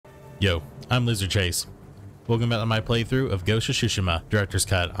Yo, I'm Lizard Chase. Welcome back to my playthrough of Ghost of Tsushima Director's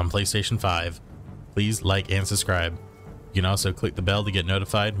Cut on PlayStation 5. Please like and subscribe. You can also click the bell to get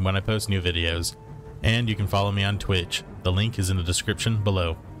notified when I post new videos. And you can follow me on Twitch. The link is in the description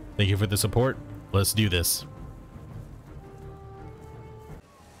below. Thank you for the support. Let's do this.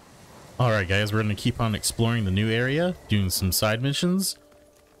 Alright guys, we're going to keep on exploring the new area, doing some side missions,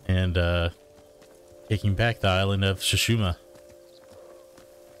 and taking back the island of Tsushima.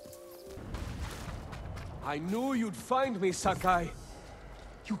 I knew you'd find me, Sakai.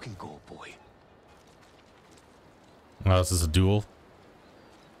 You can go, boy. Oh, this is a duel.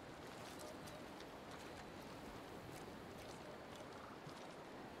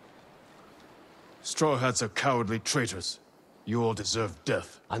 Straw Hats are cowardly traitors. You all deserve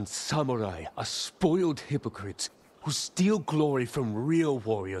death. And samurai are spoiled hypocrites who steal glory from real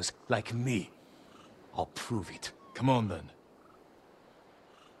warriors like me. I'll prove it. Come on then.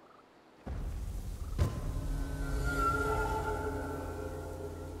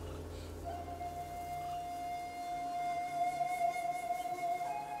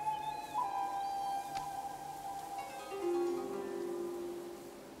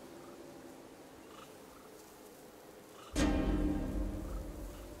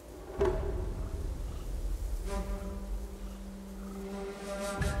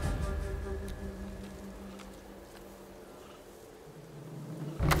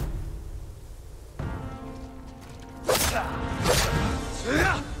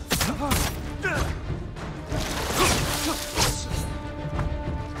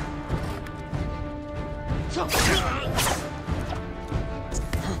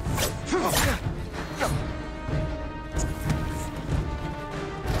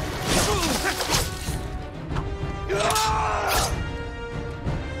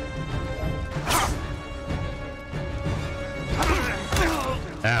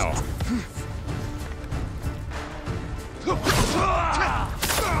 Ow.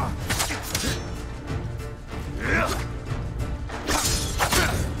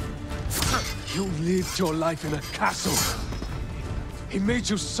 You lived your life in a castle. He made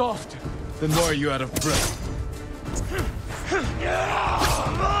you soft. Then why are you out of breath?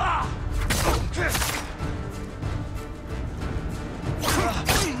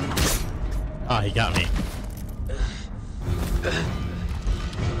 Ah, he got me.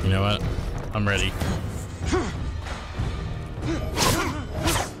 You know what? I'm ready.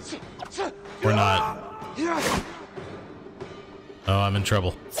 We're not. Oh, I'm in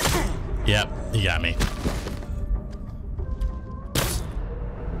trouble. Yep, he got me.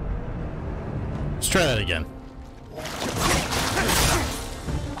 Let's try that again.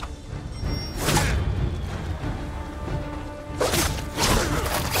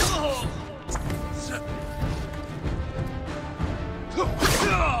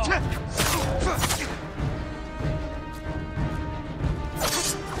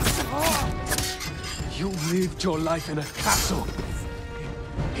 You lived your life in a castle.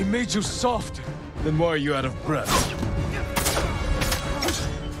 He made you soft. Then why are you out of breath?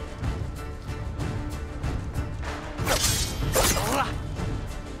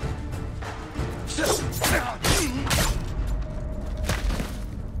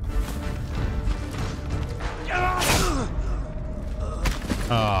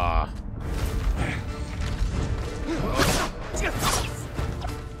 Ah.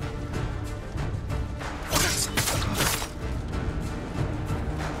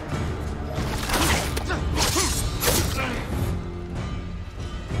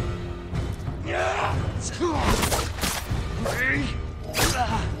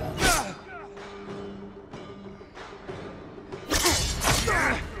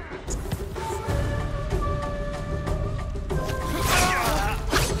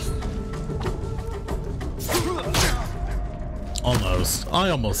 Almost. I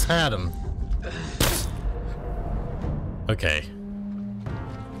almost had him. Okay.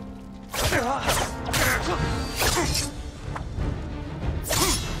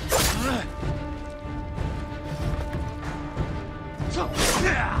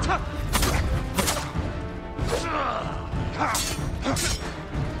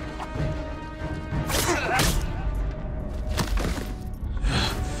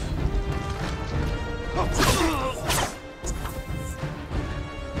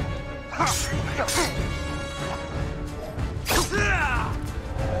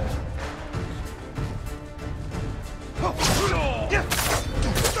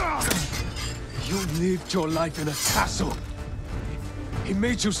 You lived your life in a castle. He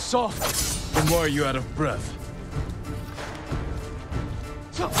made you soft. Then why are you out of breath?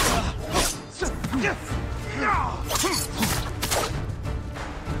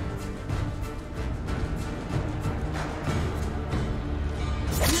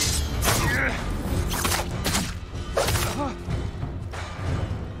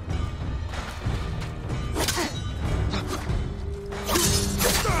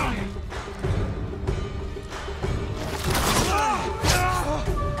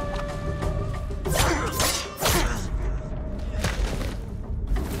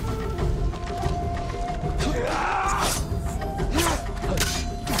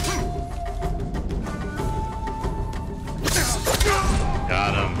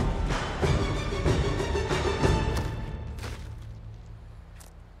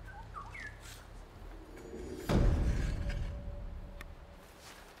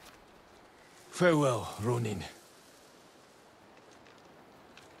 Farewell, Ronin.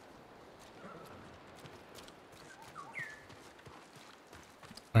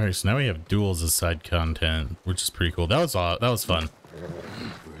 Alright, so now we have duels as side content, which is pretty cool. That was fun.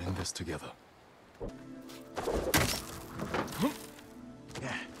 We're in this together.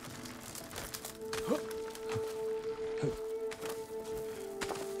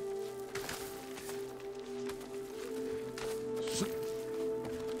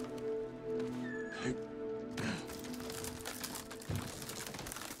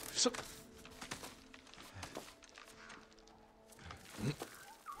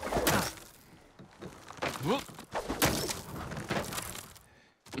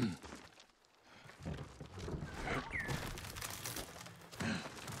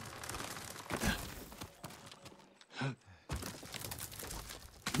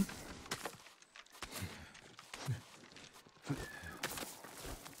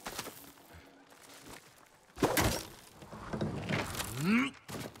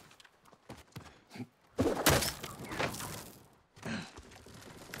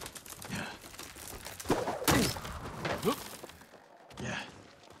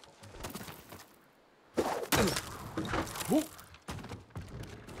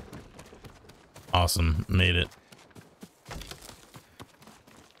 Awesome, made it.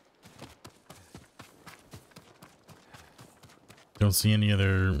 Don't see any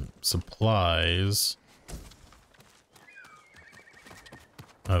other supplies.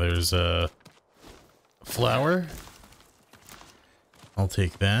 Oh, there's a flower. I'll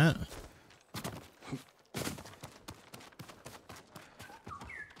take that.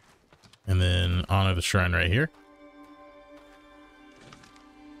 And then honor the shrine right here.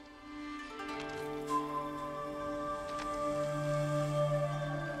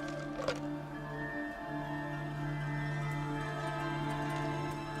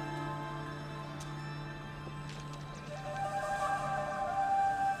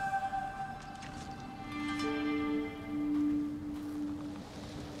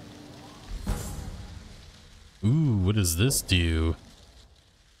 Ooh, what does this do?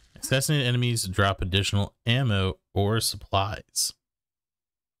 Assassinate enemies drop additional ammo or supplies.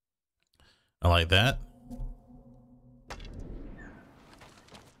 I like that.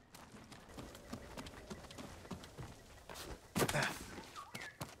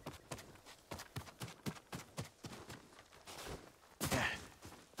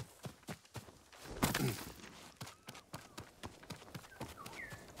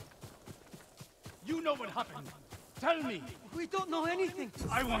 You know what happened. Tell me. We don't know anything.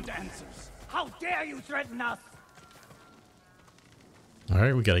 I want answers. How dare you threaten us? All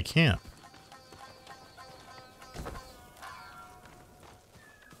right, we got a camp.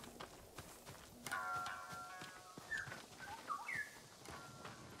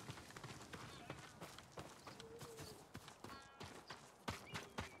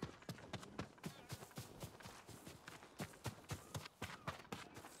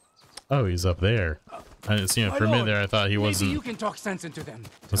 Oh, he's up there. I didn't see him for a minute there. I thought he wasn't. Maybe you can talk sense into them.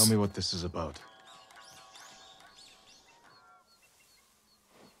 Tell me what this is about.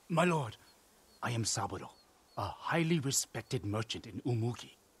 My lord, I am Saburo, a highly respected merchant in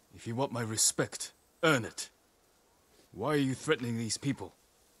Umugi. If you want my respect, earn it. Why are you threatening these people?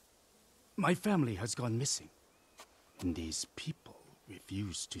 My family has gone missing, and these people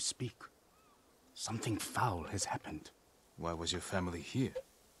refuse to speak. Something foul has happened. Why was your family here?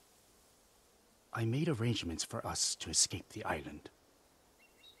 I made arrangements for us to escape the island.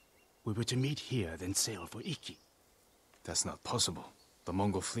 We were to meet here, then sail for Iki. That's not possible. The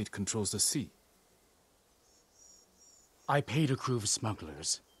Mongol fleet controls the sea. I paid a crew of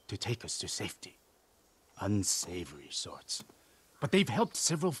smugglers to take us to safety. Unsavory sorts. But they've helped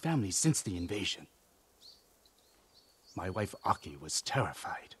several families since the invasion. My wife Aki was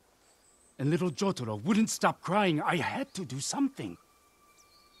terrified. And little Jotaro wouldn't stop crying. I had to do something.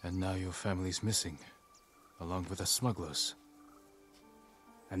 And now your family's missing, along with the smugglers.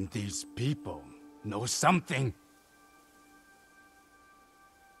 And these people know something.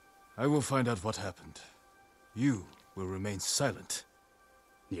 I will find out what happened. You will remain silent.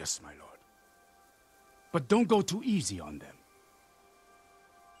 Yes, my lord. But don't go too easy on them.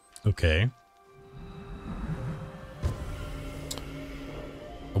 Okay.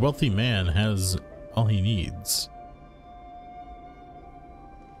 A wealthy man has all he needs.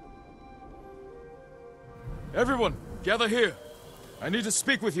 Everyone, gather here. I need to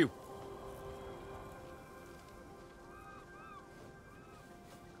speak with you.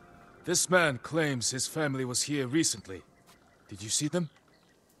 This man claims his family was here recently. Did you see them?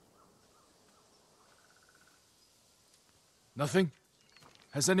 Nothing?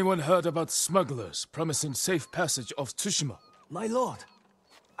 Has anyone heard about smugglers promising safe passage of Tsushima? My lord,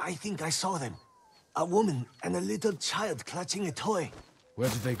 I think I saw them. A woman and a little child clutching a toy. Where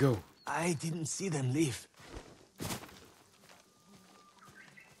did they go? I didn't see them leave.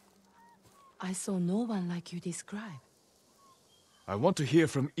 I saw no one like you describe. I want to hear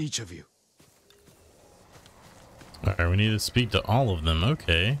from each of you. Alright, we need to speak to all of them.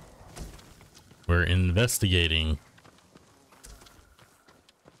 Okay. We're investigating.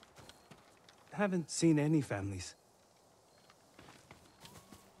 Haven't seen any families.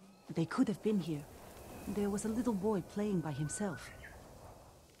 They could have been here. There was a little boy playing by himself.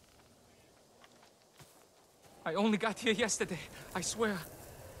 I only got here yesterday, I swear.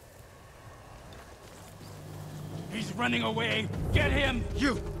 He's running away! Get him!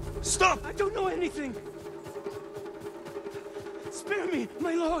 You! Stop! I don't know anything! Spare me,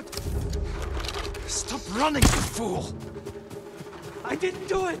 my lord! Stop running, you fool! I didn't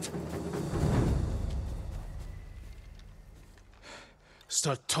do it!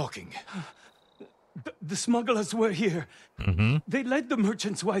 Start talking. The smugglers were here. They led the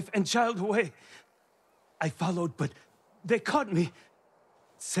merchant's wife and child away. I followed, but they caught me.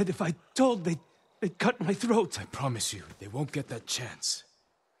 Said if I told, they'd cut my throat. I promise you, they won't get that chance.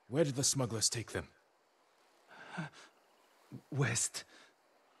 Where did the smugglers take them? West.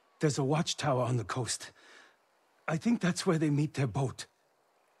 There's a watchtower on the coast. I think that's where they meet their boat.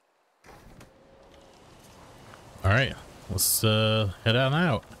 Alright, let's head on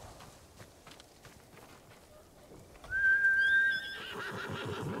out.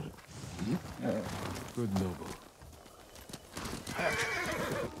 Good noble.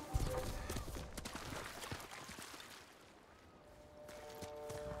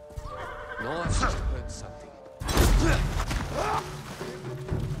 No, I just heard something.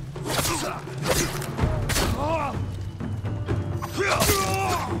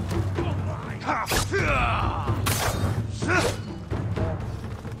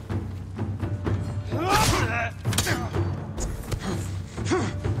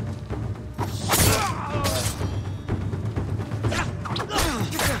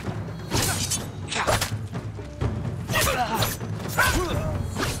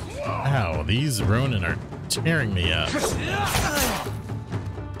 Ow, these Ronin are tearing me up.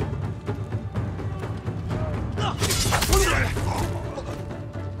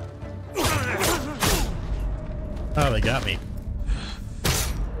 Oh, they got me.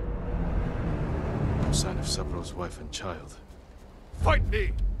 No sign of Sabro's wife and child. Fight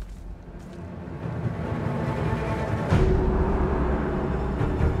me!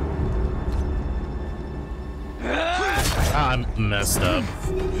 I'm messed up.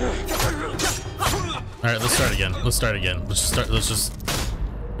 Alright, let's start again. Let's start again. We're just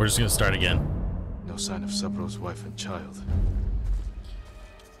gonna start again. No sign of Sabro's wife and child.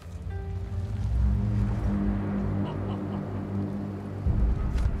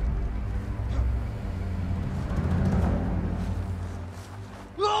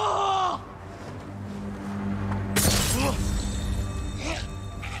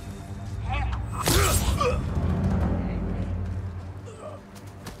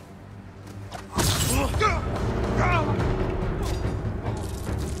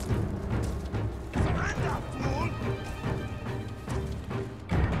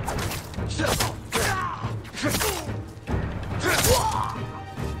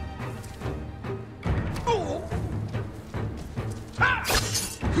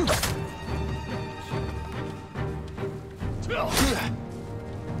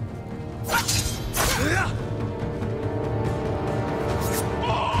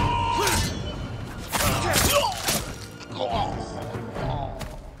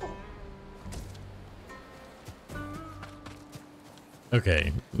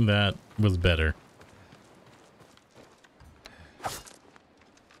 Okay, that was better.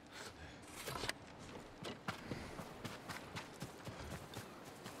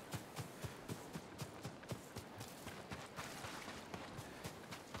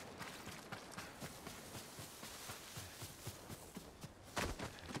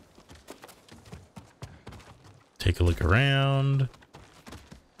 Take a look around.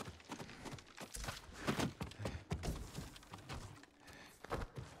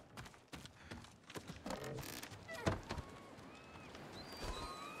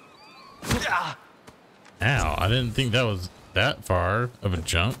 Ow, I didn't think that was that far of a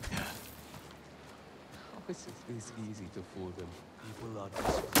jump. How is it this easy to fool them? People are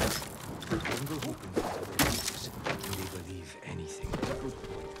desperate. Jungle hoping for other answers. They believe anything. Good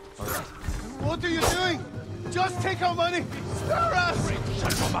point. All right. What are you doing? Just take our money! Spare us!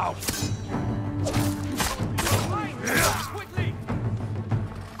 Shut your mouth! Quickly!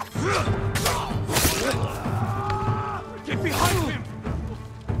 Get behind him!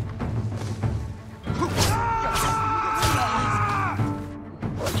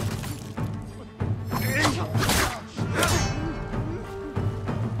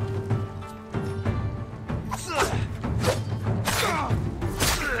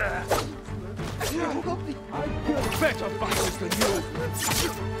 Better fighters than you.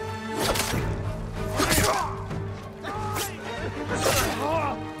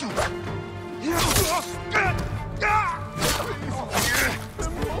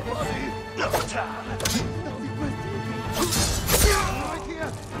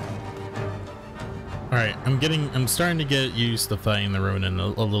 All right, I'm starting to get used to fighting the Ronin a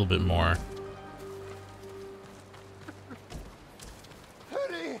little bit more.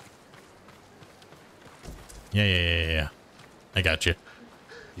 Yeah. I got you.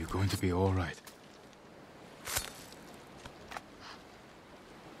 You're going to be all right.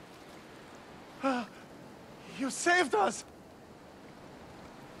 You saved us.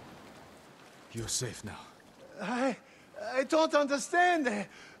 You're safe now. I don't understand.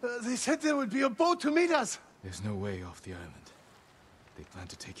 They said there would be a boat to meet us. There's no way off the island. They plan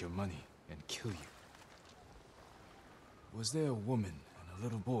to take your money and kill you. Was there a woman and a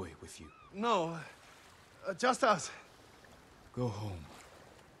little boy with you? No, just us. Go home.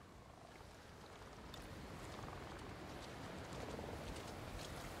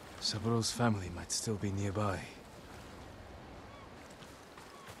 Saburo's family might still be nearby.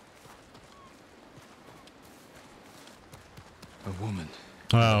 A woman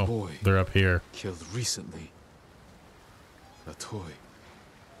and a boy they're up here. killed recently. A toy.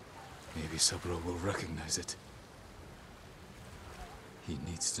 Maybe Saburo will recognize it. He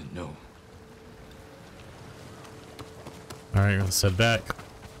needs to know. All right, let's head back.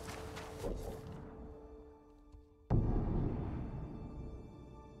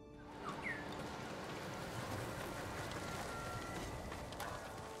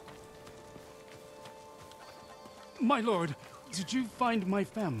 My lord, did you find my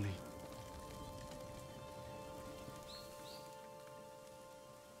family?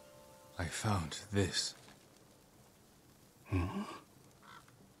 I found this. Huh?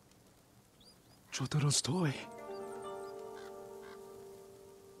 Jotaro's toy.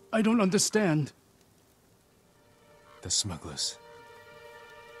 I don't understand. The smugglers.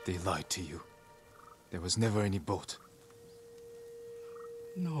 They lied to you. There was never any boat.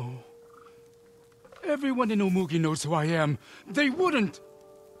 No. Everyone in Omugi knows who I am. They wouldn't!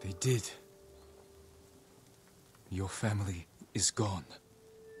 They did. Your family is gone.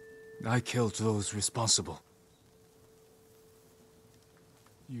 I killed those responsible.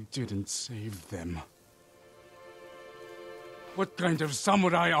 You didn't save them. What kind of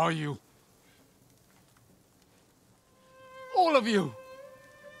samurai are you? All of you!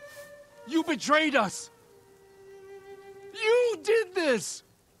 You betrayed us! You did this!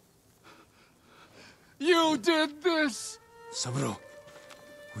 You did this! Saburo,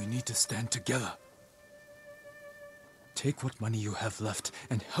 we need to stand together. Take what money you have left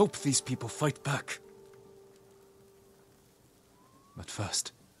and help these people fight back. But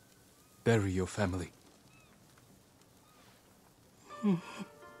first, bury your family.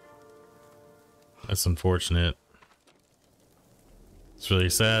 That's unfortunate. It's really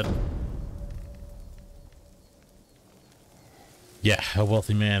sad. Yeah, a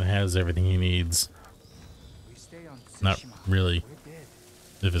wealthy man has everything he needs. Not really.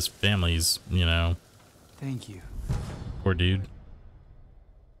 If his family's, you know. Thank you. Poor dude.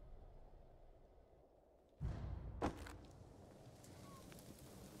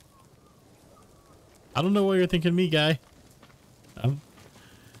 I don't know what you're thinking of me, guy.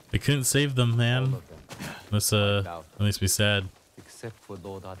 I couldn't save them, man. This makes me sad. Except for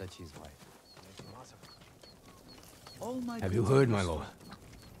Lord Adachi's wife. Have you heard, my lord?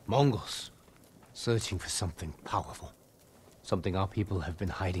 Mongols. Searching for something powerful. Something our people have been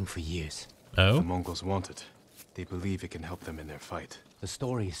hiding for years. Oh? The Mongols want it. They believe it can help them in their fight. The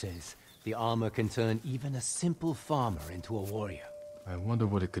story says the armor can turn even a simple farmer into a warrior. I wonder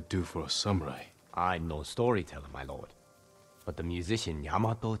what it could do for a samurai. I'm no storyteller, my lord. But the musician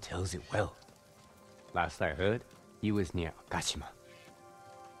Yamato tells it well. Last I heard, he was near Akashima.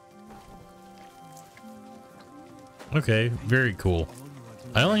 Okay, very cool.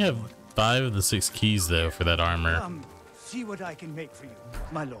 I only have 5 of the 6 keys, though, for that armor. See what I can make for you,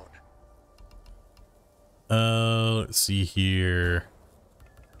 my lord. Let's see here.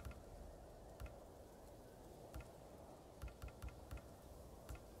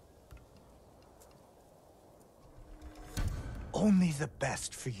 Only the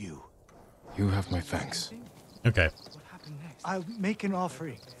best for you. You have my thanks. Okay. I'll make an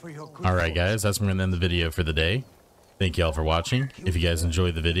offering for your good. All right, guys, that's going to end the video for the day. Thank you all for watching. If you guys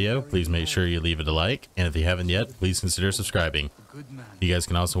enjoyed the video, please make sure you leave it a like. And if you haven't yet, please consider subscribing. You guys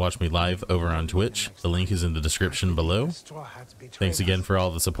can also watch me live over on Twitch. The link is in the description below. Thanks again for all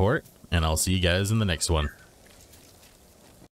the support, and I'll see you guys in the next one.